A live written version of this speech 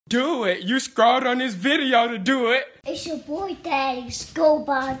Do it. You scrolled on this video to do it. It's your boy Daddy's Go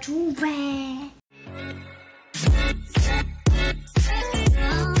by Joovier.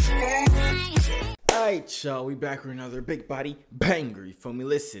 Alright, y'all, we back with another big body banger. You feel me?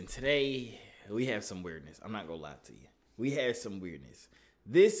 Listen, today we have some weirdness. I'm not gonna lie to you. We have some weirdness.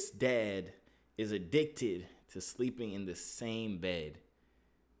 This dad is addicted to sleeping in the same bed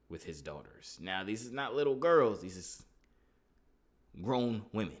with his daughters. Now, these is not little girls. These is grown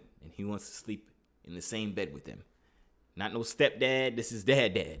women. And he wants to sleep in the same bed with them. Not no stepdad. This is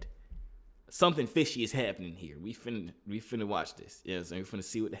dad. Something fishy is happening here. We finna watch this. You know what I'm saying? We finna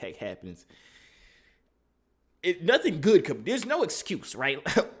see what the heck happens. Nothing good could. There's no excuse, right?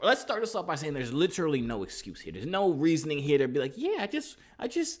 Let's start this off by saying there's literally no excuse here. There's no reasoning here to be like, yeah, I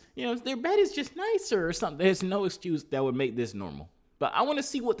just, you know, their bed is just nicer or something. There's no excuse that would make this normal. But I want to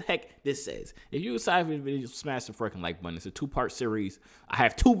see what the heck this says. If you decide for the video, smash the freaking like button. It's a 2-part series. I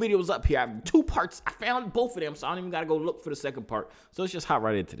have 2 videos up here. I have 2 parts. I found both of them, so I don't even got to go look for the second part. So let's just hop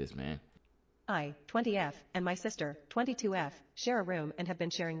right into this, man. I, 20F, and my sister, 22F, share a room and have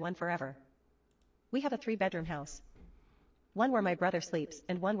been sharing one forever. We have a 3-bedroom house. One where my brother sleeps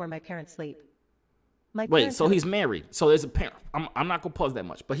and one where my parents sleep. Wait, so he's married. So there's a parent. I'm not going to pause that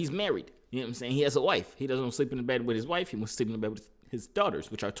much, but he's married. You know what I'm saying? He has a wife. He doesn't want to sleep in the bed with his wife. He wants to sleep in the bed with his daughters,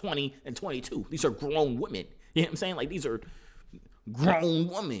 which are 20 and 22. These are grown women. You know what I'm saying? Like, these are grown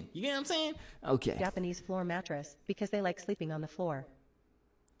women. You get what I'm saying? Okay. Japanese floor mattress because they like sleeping on the floor.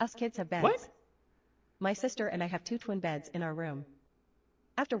 Us kids have beds. What? My sister and I have 2 twin beds in our room.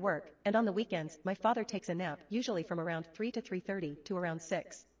 After work, and on the weekends, my father takes a nap, usually from around 3 to 3:30 to around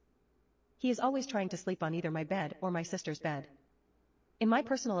 6. He is always trying to sleep on either my bed or my sister's bed. In my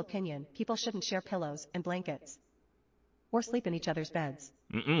personal opinion, people shouldn't share pillows and blankets. Or sleep in each other's beds.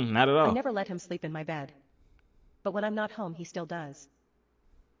 Not at all. I never let him sleep in my bed. But when I'm not home, he still does.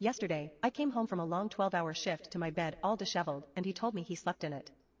 Yesterday, I came home from a long 12-hour shift to my bed all disheveled, and he told me he slept in it.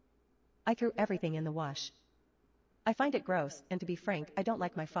 I threw everything in the wash. I find it gross, and to be frank, I don't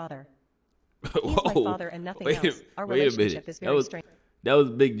like my father. He is my father and nothing else. Our relationship is very strange. That was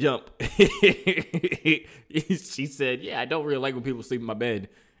a big jump. She said, yeah, I don't really like when people sleep in my bed.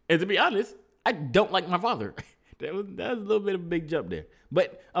 And to be honest, I don't like my father. That was a little bit of a big jump there.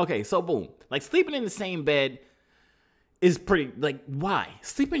 But, okay, so boom. Like, sleeping in the same bed is pretty, like, why?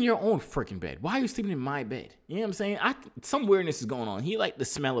 Sleep in your own freaking bed. Why are you sleeping in my bed? You know what I'm saying? Some weirdness is going on. He liked the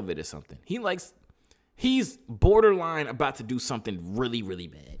smell of it or something. He's borderline about to do something really, really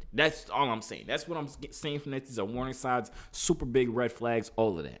bad. That's all I'm saying. That's what I'm saying from this. These are warning signs, super big red flags,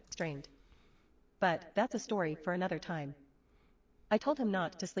 all of that. Strained. But that's a story for another time. I told him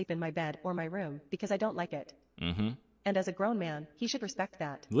not to sleep in my bed or my room because I don't like it. And as a grown man, he should respect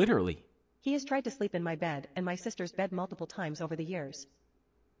that. Literally. He has tried to sleep in my bed and my sister's bed multiple times over the years.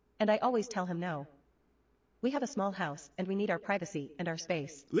 And I always tell him no. We have a small house and we need our privacy and our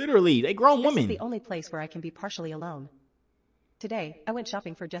space. Literally, they grown women. This is the only place where I can be partially alone. Today, I went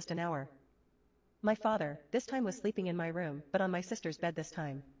shopping for just an hour. My father, this time, was sleeping in my room, but on my sister's bed this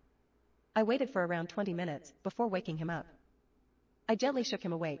time. I waited for around 20 minutes before waking him up. I gently shook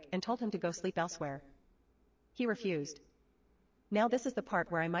him awake and told him to go sleep elsewhere. He refused. Now this is the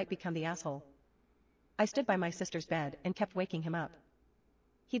part where I might become the asshole. I stood by my sister's bed and kept waking him up.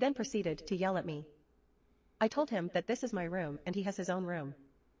 He then proceeded to yell at me. I told him that this is my room and he has his own room.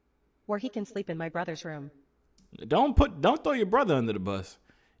 Where he can sleep in my brother's room. Don't throw your brother under the bus.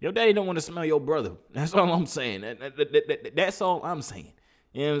 Your daddy don't want to smell your brother. That's all I'm saying. That's all I'm saying.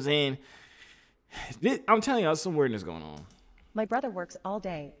 You know what I'm saying? I'm telling you, there's some weirdness going on. My brother works all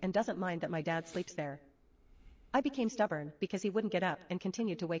day and doesn't mind that my dad sleeps there. I became stubborn because he wouldn't get up and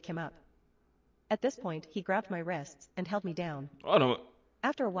continued to wake him up. At this point, he grabbed my wrists and held me down. Oh, no.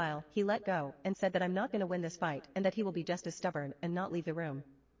 After a while, he let go and said that I'm not going to win this fight and that he will be just as stubborn and not leave the room.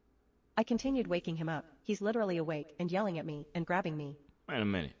 I continued waking him up. He's literally awake and yelling at me and grabbing me. Wait a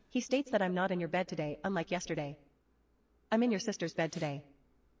minute. He states that I'm not in your bed today, unlike yesterday. I'm in your sister's bed today.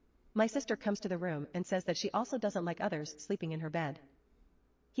 My sister comes to the room and says that she also doesn't like others sleeping in her bed.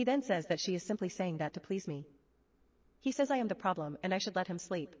 He then says that she is simply saying that to please me. He says I am the problem and I should let him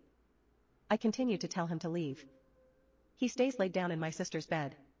sleep. I continue to tell him to leave. He stays laid down in my sister's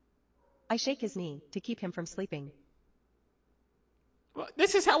bed. I shake his knee to keep him from sleeping. Well,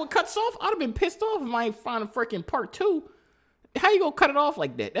 this is how it cuts off? I'd have been pissed off if I ain't find a freaking part 2. How you gonna cut it off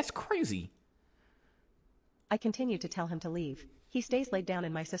like that? That's crazy. I continue to tell him to leave. He stays laid down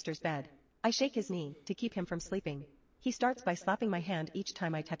in my sister's bed. I shake his knee to keep him from sleeping. He starts by slapping my hand each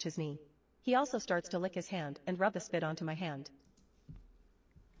time I touch his knee. He also starts to lick his hand and rub the spit onto my hand.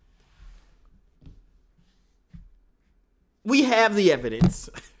 We have the evidence.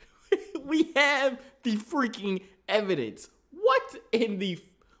 We have the freaking evidence.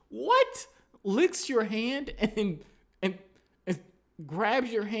 What licks your hand and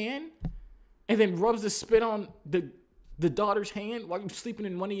grabs your hand and then rubs the spit on the daughter's hand while you're sleeping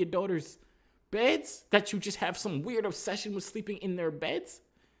in one of your daughter's beds? That you just have some weird obsession with sleeping in their beds?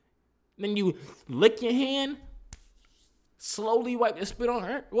 Then you lick your hand, slowly wipe the spit on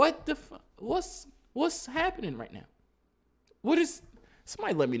her. What the fuck? What's happening right now? What is?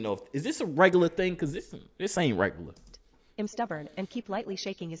 Somebody let me know. Is this a regular thing? Because this ain't regular. I'm stubborn and keep lightly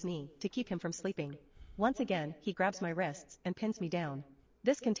shaking his knee to keep him from sleeping. Once again, he grabs my wrists and pins me down.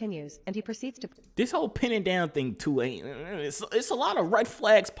 This continues, and he proceeds to... This whole pinning down thing, too, ain't... It's a lot of red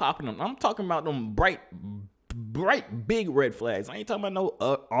flags popping up. I'm talking about them bright, big red flags. I ain't talking about no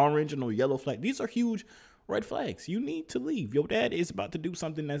orange or no yellow flag. These are huge red flags. You need to leave. Your dad is about to do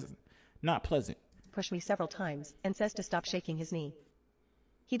something that's not pleasant. Push me several times and says to stop shaking his knee.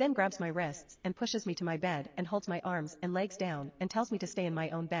 He then grabs my wrists and pushes me to my bed and holds my arms and legs down and tells me to stay in my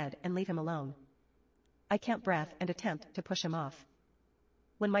own bed and leave him alone. I can't breath and attempt to push him off.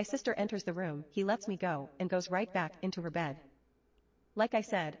 When my sister enters the room, he lets me go and goes right back into her bed. Like I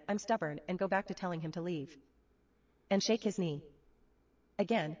said, I'm stubborn and go back to telling him to leave. And shake his knee.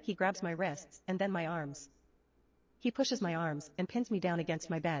 Again, he grabs my wrists and then my arms. He pushes my arms and pins me down against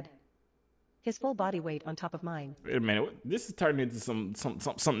my bed. His full body weight on top of mine. Wait a minute, this is turning into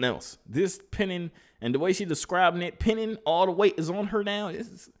something else. This pinning and the way she describing it, pinning, all the weight is on her now.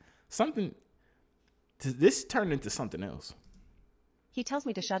 This turned into something else. He tells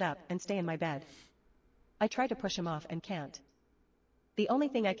me to shut up and stay in my bed. I try to push him off and can't. The only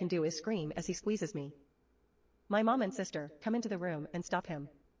thing I can do is scream as he squeezes me. My mom and sister come into the room and stop him.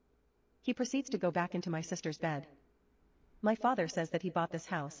 He proceeds to go back into my sister's bed. My father says that he bought this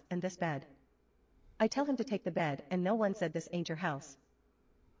house and this bed. I tell him to take the bed and no one said this ain't your house.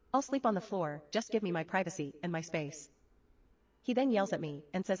 I'll sleep on the floor, just give me my privacy and my space. He then yells at me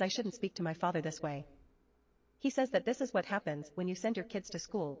and says I shouldn't speak to my father this way. He says that this is what happens when you send your kids to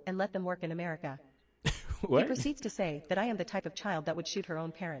school and let them work in America. What? He proceeds to say that I am the type of child that would shoot her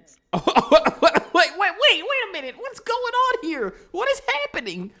own parents. Wait a minute. What's going on here? What is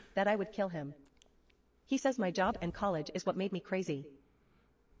happening? That I would kill him. He says my job and college is what made me crazy.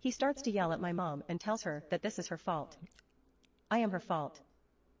 He starts to yell at my mom and tells her that this is her fault. I am her fault.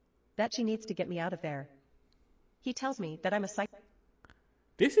 That she needs to get me out of there. He tells me that I'm a psycho.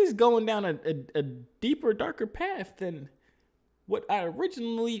 This is going down a deeper, darker path than what I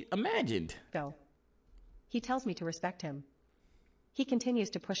originally imagined. Go. He tells me to respect him. He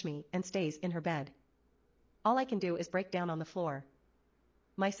continues to push me and stays in her bed. All I can do is break down on the floor.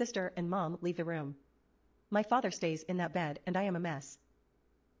 My sister and mom leave the room. My father stays in that bed and I am a mess.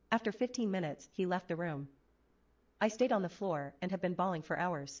 After 15 minutes, he left the room. I stayed on the floor and have been bawling for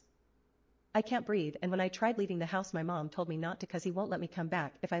hours. I can't breathe, and when I tried leaving the house my mom told me not to because he won't let me come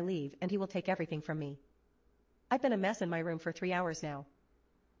back if I leave and he will take everything from me. I've been a mess in my room for 3 hours now.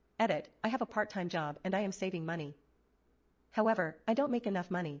 Edit, I have a part-time job and I am saving money. However, I don't make enough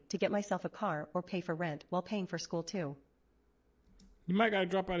money to get myself a car or pay for rent while paying for school too. You might gotta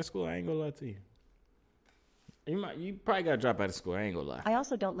drop out of school, I ain't gonna lie to you. You probably gotta drop out of school, I ain't gonna lie. I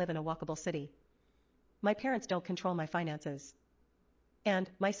also don't live in a walkable city. My parents don't control my finances. And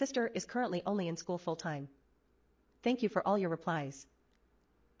my sister is currently only in school full-time. Thank you for all your replies.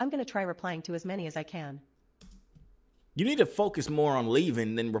 I'm going to try replying to as many as I can. You need to focus more on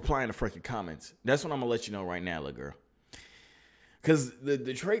leaving than replying to freaking comments. That's what I'm going to let you know right now, little girl. Because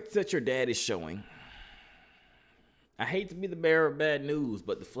the traits that your dad is showing, I hate to be the bearer of bad news,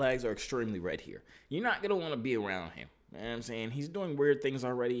 but the flags are extremely red here. You're not going to want to be around him. You know what I'm saying? He's doing weird things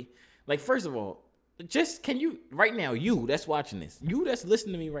already. Like, first of all, can you, right now, you that's watching this, you that's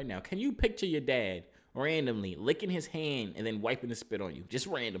listening to me right now, can you picture your dad randomly licking his hand and then wiping the spit on you? Just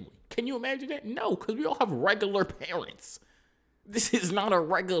randomly. Can you imagine that? No, because we all have regular parents. This is not a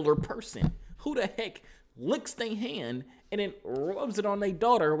regular person. Who the heck licks their hand and then rubs it on their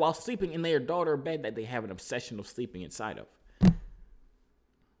daughter while sleeping in their daughter's bed that they have an obsession of sleeping inside of?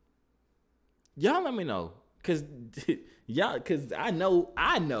 Y'all let me know. Because I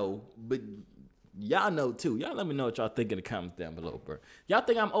know, but y'all know too. Y'all let me know what y'all think in the comments down below, bro. Y'all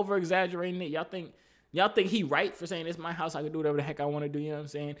think I'm over exaggerating it? Y'all think he right for saying it's my house, I can do whatever the heck I want to do, you know what I'm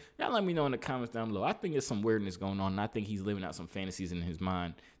saying? Y'all let me know in the comments down below. I think there's some weirdness going on, and I think he's living out some fantasies in his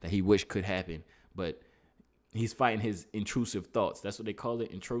mind that he wish could happen, but he's fighting his intrusive thoughts. That's what they call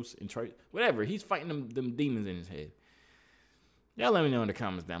it, whatever. He's fighting them demons in his head. Y'all let me know in the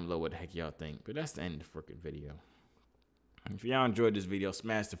comments down below what the heck y'all think, but that's the end of the freaking video. If y'all enjoyed this video,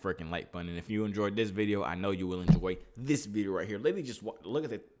 smash the freaking like button. And if you enjoyed this video, I know you will enjoy this video right here. Literally just look at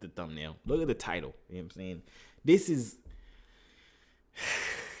the thumbnail. Look at the title. You know what I'm saying? This is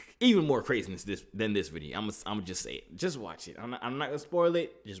even more craziness than this video. I'm gonna just say it. Just watch it. I'm not gonna spoil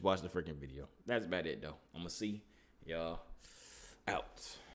it. Just watch the freaking video. That's about it though. I'm gonna see y'all out.